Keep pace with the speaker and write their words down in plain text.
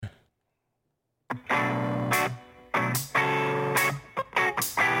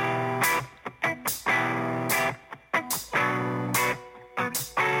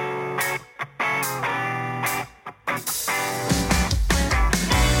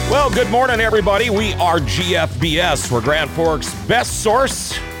Well, good morning, everybody. We are GFBS. We're Grand Forks' best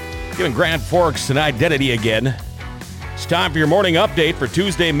source, giving Grand Forks an identity again. It's time for your morning update for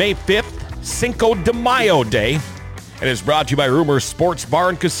Tuesday, May 5th, Cinco de Mayo Day. It is brought to you by Rumors Sports Bar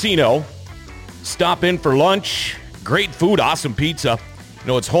and Casino. Stop in for lunch, great food, awesome pizza. You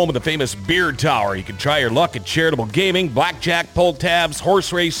know, it's home of the famous Beer Tower. You can try your luck at charitable gaming, blackjack, pull tabs,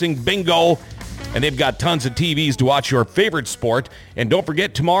 horse racing, bingo. And they've got tons of TVs to watch your favorite sport. And don't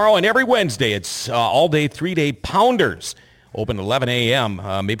forget, tomorrow and every Wednesday, it's all-day, 3-day Pounders. Open at 11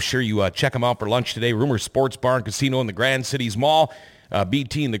 a.m. Make sure you check them out for lunch today. Rumors Sports Bar and Casino in the Grand Cities Mall.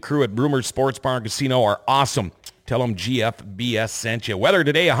 BT and the crew at Rumors Sports Bar and Casino are awesome. Tell them GFBS sent you. Weather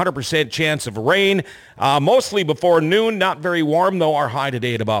today, 100% chance of rain. Mostly before noon. Not very warm, though. Our high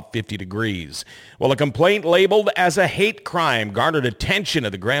today at about 50 degrees. Well, a complaint labeled as a hate crime garnered attention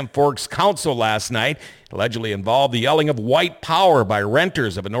at the Grand Forks Council last night. It allegedly involved the yelling of white power by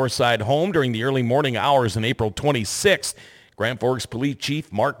renters of a Northside home during the early morning hours on April 26th. Grand Forks Police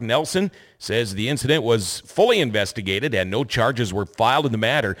Chief Mark Nelson says the incident was fully investigated and no charges were filed in the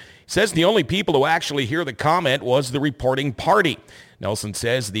matter. He says the only people who actually hear the comment was the reporting party. Nelson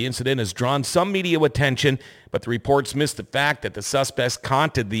says the incident has drawn some media attention, but the reports missed the fact that the suspects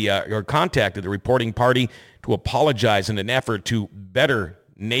contacted the reporting party to apologize in an effort to better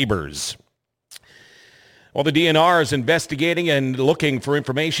neighbors. Well, the DNR is investigating and looking for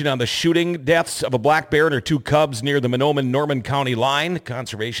information on the shooting deaths of a black bear and her two cubs near the Mahnomen-Norman County line.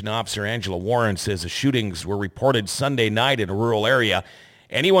 Conservation Officer Angela Warren says the shootings were reported Sunday night in a rural area.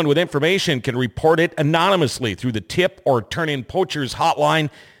 Anyone with information can report it anonymously through the tip or turn-in poachers hotline.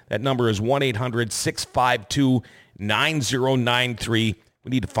 That number is 1-800-652-9093. We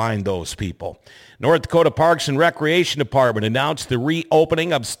need to find those people. North Dakota Parks and Recreation Department announced the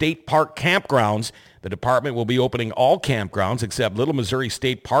reopening of state park campgrounds. The department will be opening all campgrounds except Little Missouri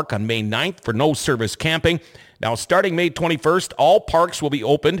State Park on May 9th for no-service camping. Now, starting May 21st, all parks will be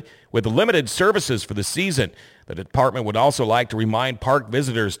opened with limited services for the season. The department would also like to remind park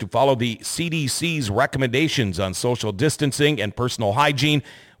visitors to follow the CDC's recommendations on social distancing and personal hygiene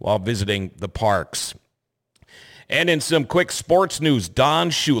while visiting the parks. And in some quick sports news,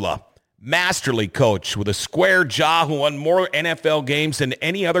 Don Shula, masterly coach with a square jaw who won more NFL games than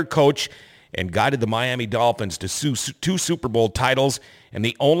any other coach and guided the Miami Dolphins to two Super Bowl titles, and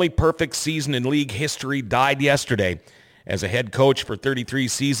the only perfect season in league history died yesterday. As a head coach for 33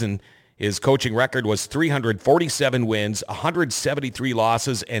 seasons, his coaching record was 347 wins, 173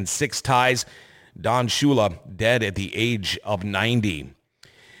 losses, and 6 ties. Don Shula dead at the age of 90.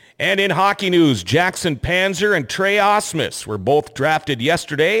 And in hockey news, Jackson Panzer and Trey Osmus were both drafted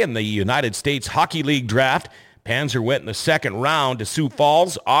yesterday in the United States Hockey League draft. Panzer went in the second round to Sioux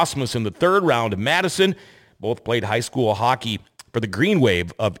Falls, Osmus in the third round to Madison. Both played high school hockey for the Green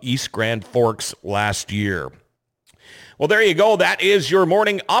Wave of East Grand Forks last year. Well, there you go. That is your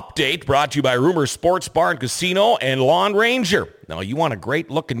morning update brought to you by Rumors Sports Bar and Casino and Lawn Ranger. Now, you want a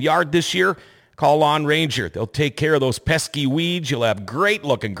great-looking yard this year? Call Lawn Ranger. They'll take care of those pesky weeds. You'll have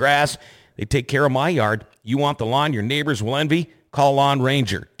great-looking grass. They take care of my yard. You want the lawn your neighbors will envy? Call Lawn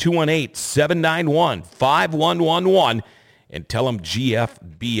Ranger, 218-791-5111, and tell them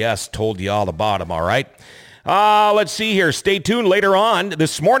GFBS told you all about them, all right? Let's see here. Stay tuned later on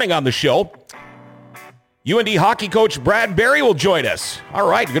this morning on the show. UND hockey coach Brad Berry will join us. All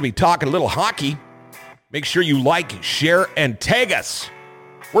right, we're going to be talking a little hockey. Make sure you like, share, and tag us.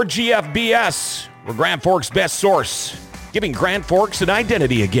 We're GFBS. We're Grand Forks' best source, giving Grand Forks an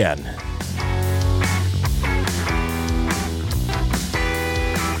identity again.